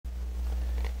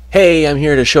Hey, I'm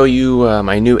here to show you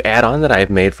my new add-on that I've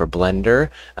made for Blender.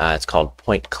 It's called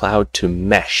Pointcloud to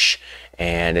Mesh,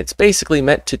 and it's basically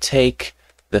meant to take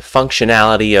the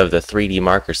functionality of the 3D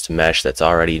markers to mesh that's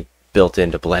already built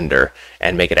into Blender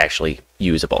and make it actually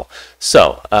usable.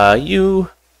 So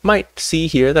you might see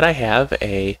here that I have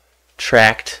a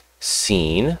tracked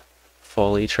scene,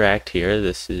 fully tracked here.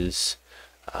 This is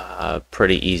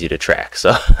pretty easy to track,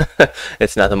 so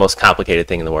it's not the most complicated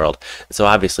thing in the world. So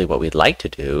obviously what we'd like to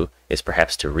do is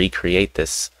perhaps to recreate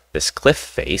this cliff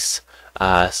face.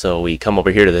 So we come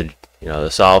over here to the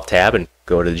Solve tab and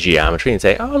go to the geometry and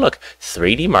say, oh look,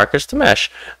 3D markers to mesh.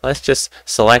 Let's just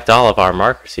select all of our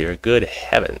markers here. Good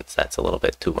heavens, that's a little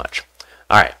bit too much.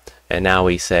 Alright, and now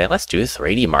we say let's do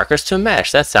 3D markers to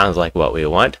mesh. That sounds like what we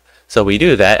want. So we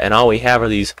do that, and all we have are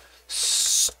these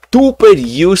stupid,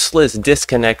 useless,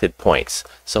 disconnected points.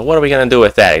 So what are we going to do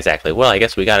with that exactly? Well, I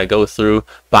guess we got to go through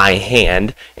by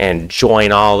hand and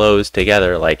join all those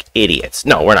together like idiots.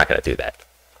 No, we're not going to do that.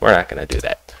 We're not going to do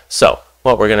that. So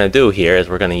what we're going to do here is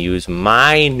we're going to use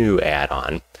my new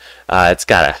add-on. It's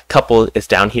got a couple, it's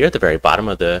down here at the very bottom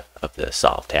of the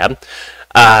Solve tab.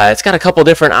 It's got a couple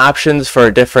different options for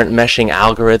different meshing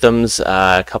algorithms,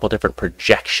 a couple different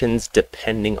projections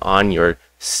depending on your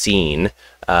scene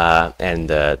and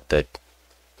the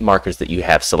markers that you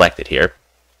have selected here.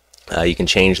 You can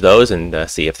change those and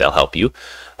see if they'll help you.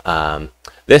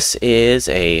 This is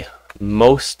a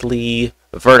mostly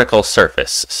vertical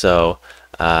surface, so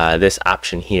this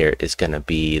option here is going to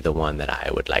be the one that I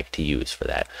would like to use for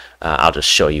that. I'll just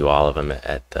show you all of them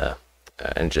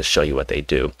and just show you what they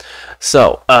do.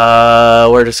 So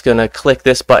we're just going to click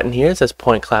this button here. It says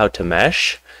Point Cloud to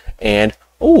Mesh, and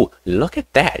oh, look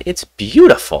at that. It's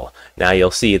beautiful. Now you'll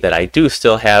see that I do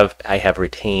still have, I have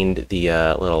retained the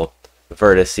little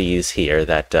vertices here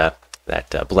that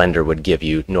Blender would give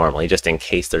you normally, just in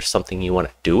case there's something you want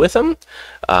to do with them.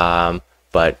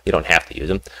 But you don't have to use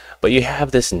them. But you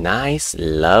have this nice,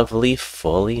 lovely,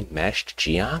 fully meshed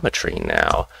geometry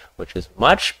now, which is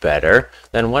much better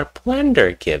than what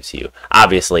Blender gives you.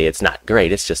 Obviously, it's not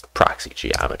great. It's just proxy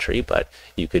geometry, but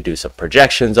you could do some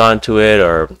projections onto it,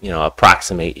 or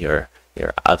approximate your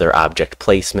other object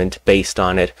placement based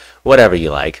on it, whatever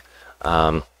you like.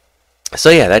 So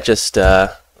yeah, that just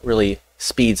really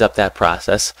speeds up that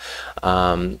process.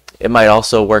 It might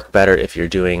also work better if you're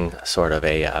doing sort of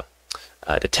a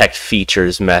detect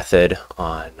features method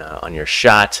on your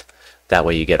shot. That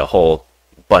way you get a whole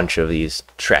bunch of these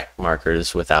track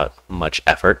markers without much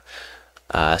effort.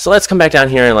 So let's come back down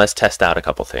here and let's test out a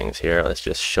couple things here. Let's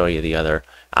just show you the other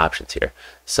options here.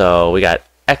 So we got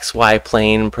XY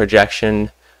plane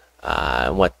projection.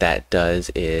 What that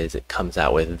does is it comes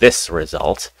out with this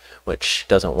result, which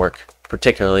doesn't work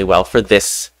particularly well for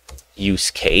this use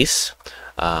case.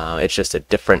 It's just a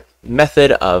different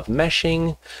method of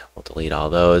meshing. We'll delete all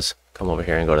those. Come over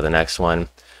here and go to the next one.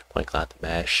 Point cloud to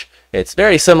mesh. It's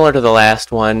very similar to the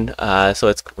last one, so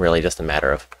it's really just a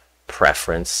matter of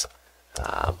preference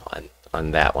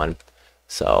on that one.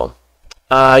 So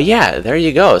yeah, there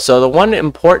you go. So the one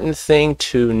important thing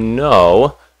to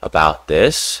know about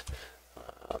this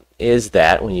is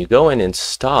that when you go and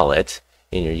install it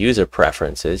in your user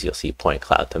preferences, you'll see point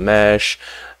cloud to mesh.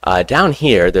 Down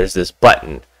here, there's this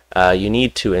button. You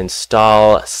need to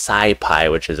install SciPy,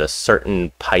 which is a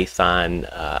certain Python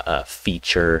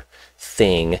feature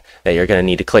thing that you're going to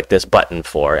need to click this button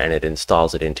for, and it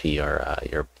installs it into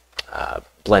your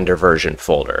Blender version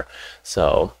folder.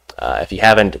 So if you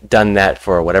haven't done that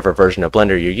for whatever version of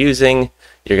Blender you're using,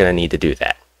 you're going to need to do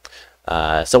that.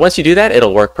 So once you do that,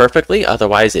 it'll work perfectly.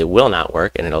 Otherwise, it will not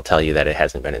work, and it'll tell you that it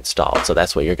hasn't been installed. So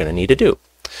that's what you're going to need to do.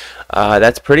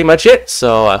 That's pretty much it.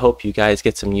 So I hope you guys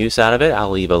get some use out of it.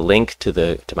 I'll leave a link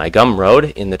to my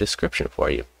Gumroad in the description for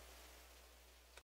you.